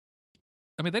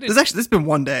 I mean, they didn't. This has been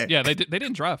one day. Yeah, they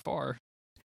didn't drive far.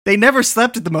 They never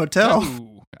slept at the motel.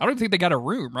 No, I don't think they got a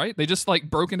room, right? They just like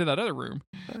broke into that other room.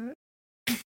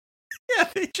 Yeah,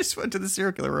 they just went to the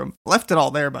circular room. Left it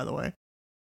all there, by the way.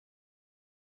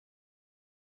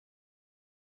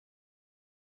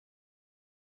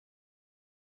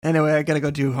 Anyway, I gotta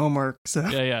go do homework, so...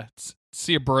 Yeah.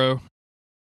 See you, bro.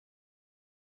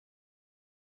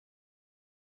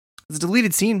 It's a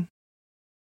deleted scene.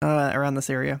 around this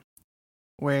area,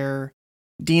 where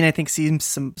Dean, I think, sees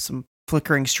some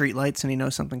flickering street lights, and he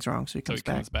knows something's wrong, so he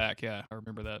comes back. Yeah, I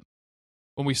remember that.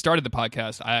 When we started the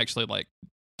podcast, I actually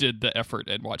did the effort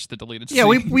and watched the deleted scenes. Yeah,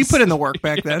 we put in the work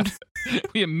back then.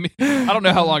 I don't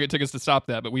know how long it took us to stop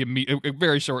that, but we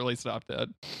very shortly stopped that.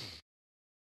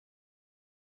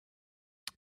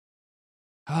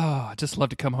 Oh, I just love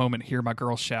to come home and hear my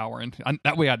girl showering.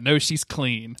 That way I know she's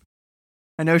clean.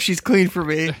 I know she's clean for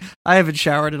me. I haven't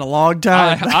showered in a long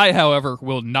time. I, however,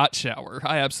 will not shower.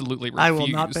 I absolutely refuse. I will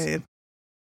not bathe.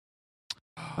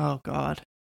 Oh, God.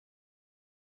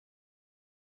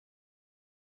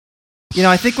 You know,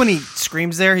 I think when he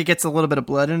screams there, he gets a little bit of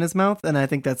blood in his mouth, and I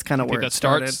think that's kind of where it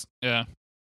starts. Yeah.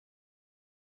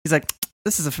 He's like,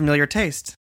 this is a familiar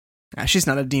taste. She's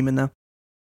not a demon, though.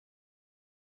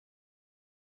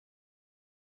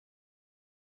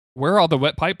 Where are all the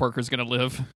wet pipe workers going to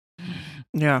live?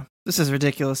 Yeah, this is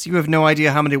ridiculous. You have no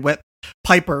idea how many wet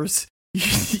pipers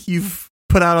you've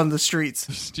put out on the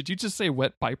streets. Did you just say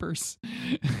wet pipers?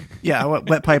 Yeah,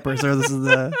 wet pipers. This is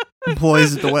the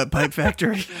employees at the wet pipe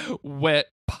factory. Wet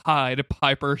Pied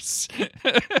Pipers.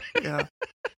 Yeah.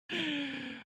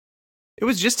 It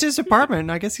was just his apartment.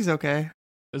 I guess he's okay.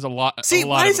 There's a lot. See,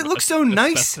 why does it look so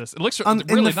nice? It looks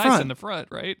really nice in the front,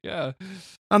 right? Yeah.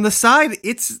 On the side,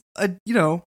 it's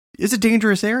a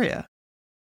dangerous area.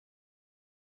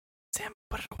 Sam,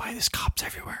 put it away. There's cops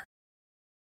everywhere.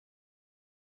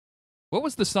 What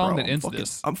was the song that ends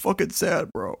this? I'm fucking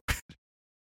sad, bro.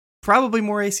 Probably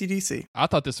more AC/DC. I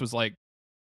thought this was like,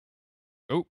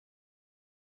 oh.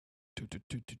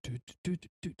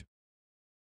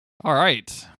 All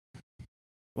right.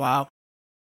 Wow.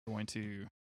 Going to.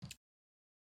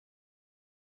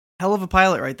 Hell of a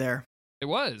pilot right there. It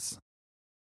was.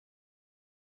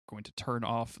 Going to turn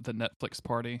off the Netflix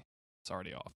party. It's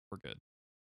already off. We're good.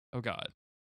 Oh God.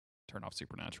 Turn off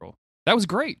Supernatural. That was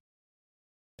great.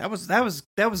 That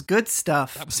was good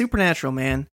stuff. Supernatural,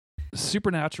 man.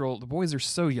 Supernatural. The boys are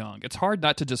so young. It's hard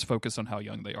not to just focus on how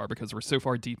young they are because we're so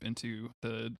far deep into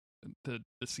the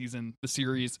season, the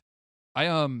series.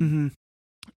 It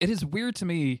is weird to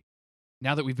me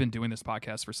now that we've been doing this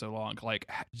podcast for so long, like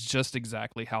just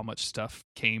exactly how much stuff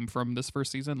came from this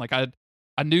first season. Like I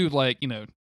knew, like, you know,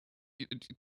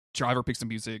 driver picks the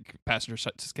music, passenger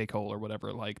shuts cake hole or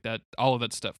whatever, like that, all of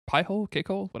that stuff, pie hole, cake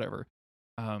hole, whatever.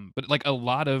 But like a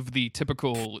lot of the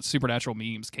typical Supernatural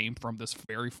memes came from this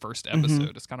very first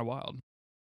episode. It's kind of wild.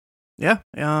 Yeah.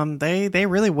 They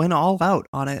really went all out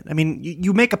on it. I mean,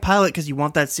 you make a pilot because you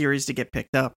want that series to get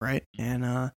picked up, right?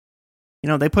 And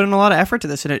they put in a lot of effort to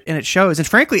this, and it shows. And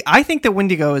frankly, I think that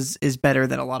Wendigo is better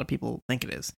than a lot of people think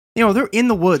it is. You know, they're in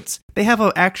the woods. They have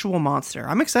an actual monster.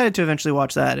 I'm excited to eventually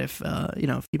watch that if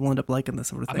people end up liking this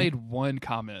sort of thing. I made one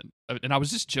comment, and I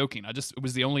was just joking. It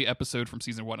was the only episode from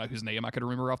season 1 whose name I could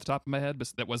remember off the top of my head,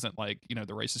 but that wasn't like, the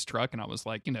racist truck. And I was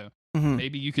like,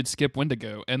 maybe you could skip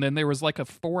Wendigo. And then there was like a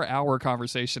 4-hour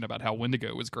conversation about how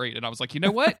Wendigo was great. And I was like, you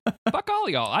know what? Fuck all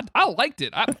y'all. I liked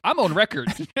it. I'm on record.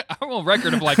 I'm on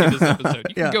record of liking this episode.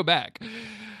 You can go back.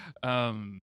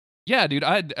 Yeah, dude,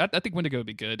 I think Wendigo would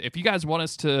be good. If you guys want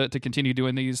us to continue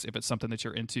doing these, if it's something that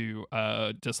you're into,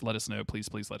 just let us know. Please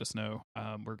let us know.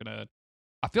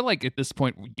 I feel like at this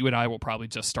point, you and I will probably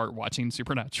just start watching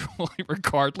Supernatural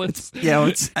regardless.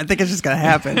 I think it's just gonna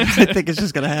happen.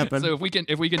 So if we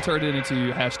can turn it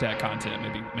into hashtag content,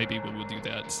 maybe we will do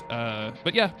that.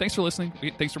 But yeah, thanks for listening.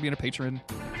 Thanks for being a patron.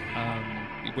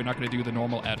 We're not going to do the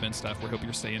normal admin stuff. We hope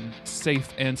you're staying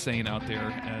safe and sane out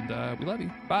there, and we love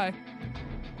you. Bye.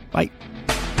 Bye.